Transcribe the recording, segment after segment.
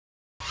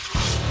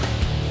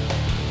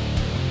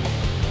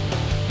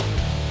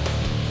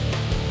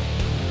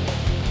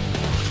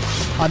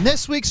On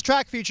this week's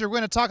track feature, we're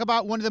going to talk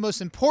about one of the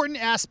most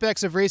important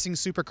aspects of racing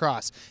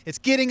Supercross. It's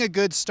getting a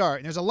good start.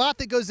 And there's a lot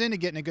that goes into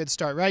getting a good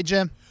start, right,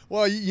 Jim?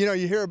 Well, you know,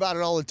 you hear about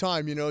it all the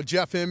time. You know,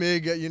 Jeff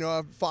Immig, you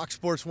know, Fox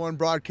Sports 1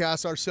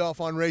 broadcasts, ourselves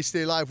on Race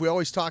Day Live. We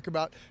always talk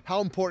about how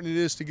important it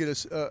is to get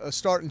a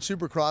start in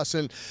Supercross.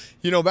 And,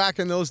 you know, back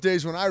in those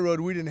days when I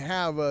rode, we didn't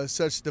have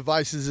such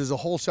devices as a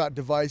Holeshot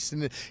device.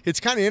 And it's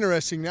kind of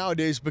interesting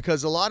nowadays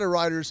because a lot of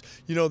riders,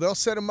 you know, they'll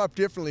set them up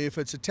differently. If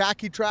it's a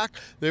tacky track,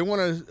 they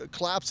want to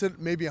collapse it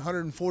maybe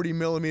 140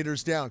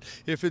 millimeters down.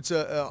 If it's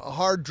a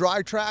hard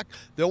dry track,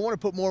 they'll want to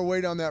put more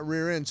weight on that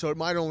rear end, so it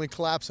might only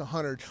collapse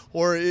 100.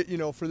 Or, you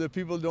know, for the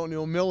people who don't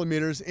know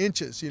millimeters,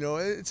 inches, you know,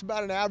 it's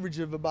about an average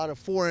of about a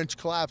 4-inch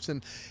collapse.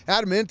 And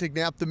Adam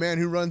Enticknap, the man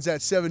who runs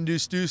that 7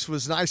 Deuce Deuce,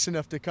 was nice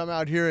enough to come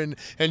out here and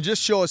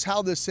just show us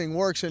how this thing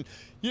works. And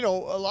you know,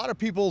 a lot of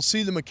people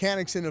see the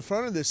mechanics in the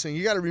front of this thing.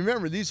 You got to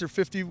remember, these are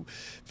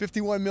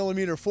 51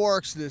 millimeter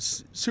forks.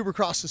 This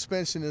Supercross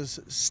suspension is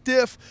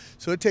stiff,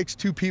 so it takes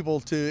 2 people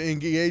to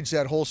engage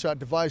that Holeshot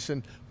device,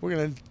 and we're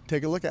going to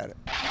take a look at it.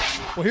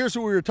 Well, here's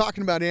what we were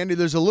talking about, Andy.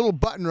 There's a little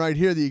button right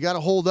here that you got to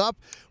hold up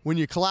when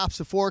you collapse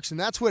the forks, and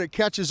that's what it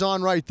catches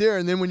on right there.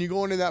 And then when you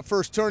go into that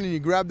first turn and you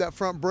grab that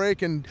front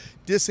brake and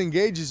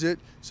disengages it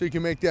so you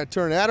can make that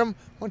turn. Adam,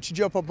 why don't you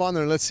jump up on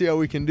there and let's see how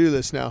we can do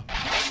this now.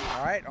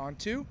 All right, on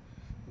 2,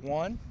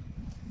 1.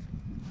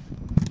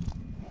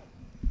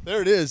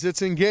 There it is.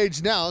 It's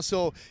engaged now,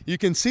 so you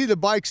can see the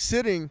bike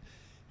sitting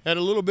at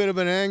a little bit of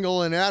an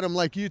angle. And Adam,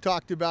 like you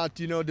talked about,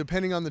 you know,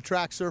 depending on the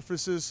track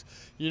surfaces,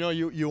 you know,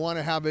 you want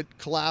to have it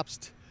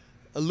collapsed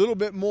a little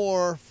bit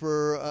more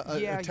for a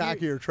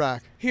tackier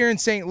track. Here in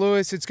St.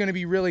 Louis, it's going to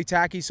be really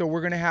tacky, so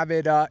we're going to have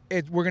it.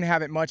 We're going to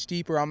have it much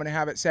deeper. I'm going to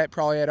have it set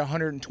probably at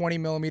 120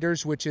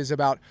 millimeters, which is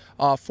about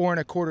 4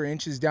 1/4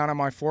 inches down on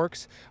my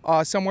forks.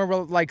 Somewhere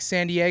like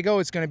San Diego,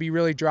 it's going to be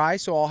really dry,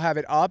 so I'll have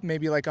it up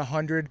maybe like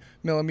 100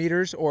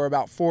 millimeters or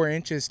about 4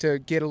 inches to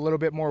get a little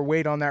bit more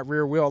weight on that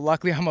rear wheel.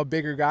 Luckily, I'm a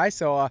bigger guy,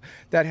 so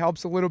that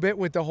helps a little bit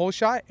with the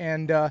Holeshot.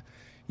 And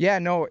yeah,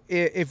 no,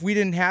 if we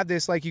didn't have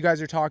this, like you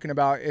guys are talking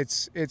about,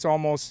 it's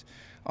almost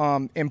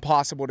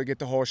impossible to get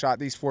the Holeshot.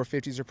 These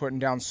 450s are putting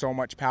down so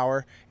much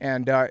power,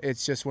 and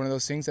it's just one of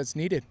those things that's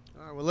needed.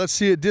 All right, well, let's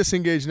see it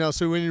disengage now.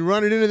 So when you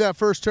run it into that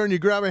first turn, you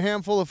grab a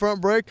handful of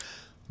front brake,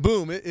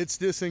 boom, it's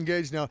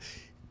disengaged now.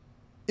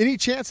 Any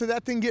chance of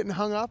that thing getting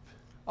hung up?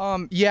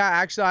 Yeah,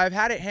 actually, I've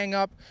had it hang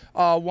up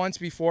once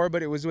before,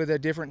 but it was with a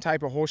different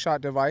type of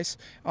Holeshot device.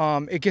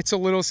 It gets a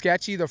little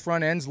sketchy. The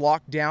front end's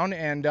locked down,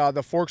 and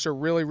the forks are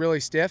really, really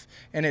stiff,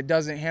 and it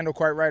doesn't handle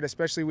quite right,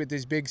 especially with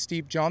these big,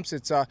 steep jumps.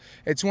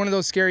 It's one of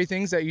those scary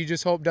things that you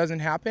just hope doesn't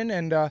happen,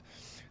 and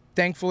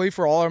thankfully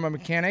for all of my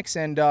mechanics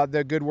and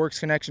the Good Works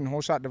Connection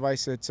Holeshot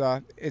device,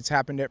 it's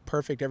happened at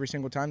perfect every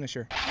single time this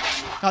year.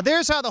 Now,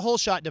 there's how the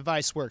Holeshot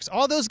device works.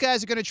 All those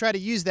guys are going to try to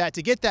use that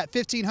to get that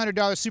 $1,500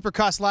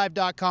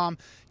 supercrosslive.com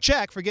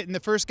check for getting the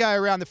first guy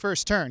around the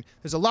first turn.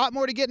 There's a lot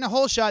more to getting a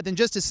Holeshot than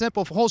just a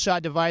simple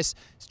Holeshot device.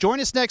 Join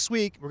us next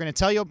week. We're going to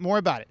tell you more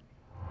about it.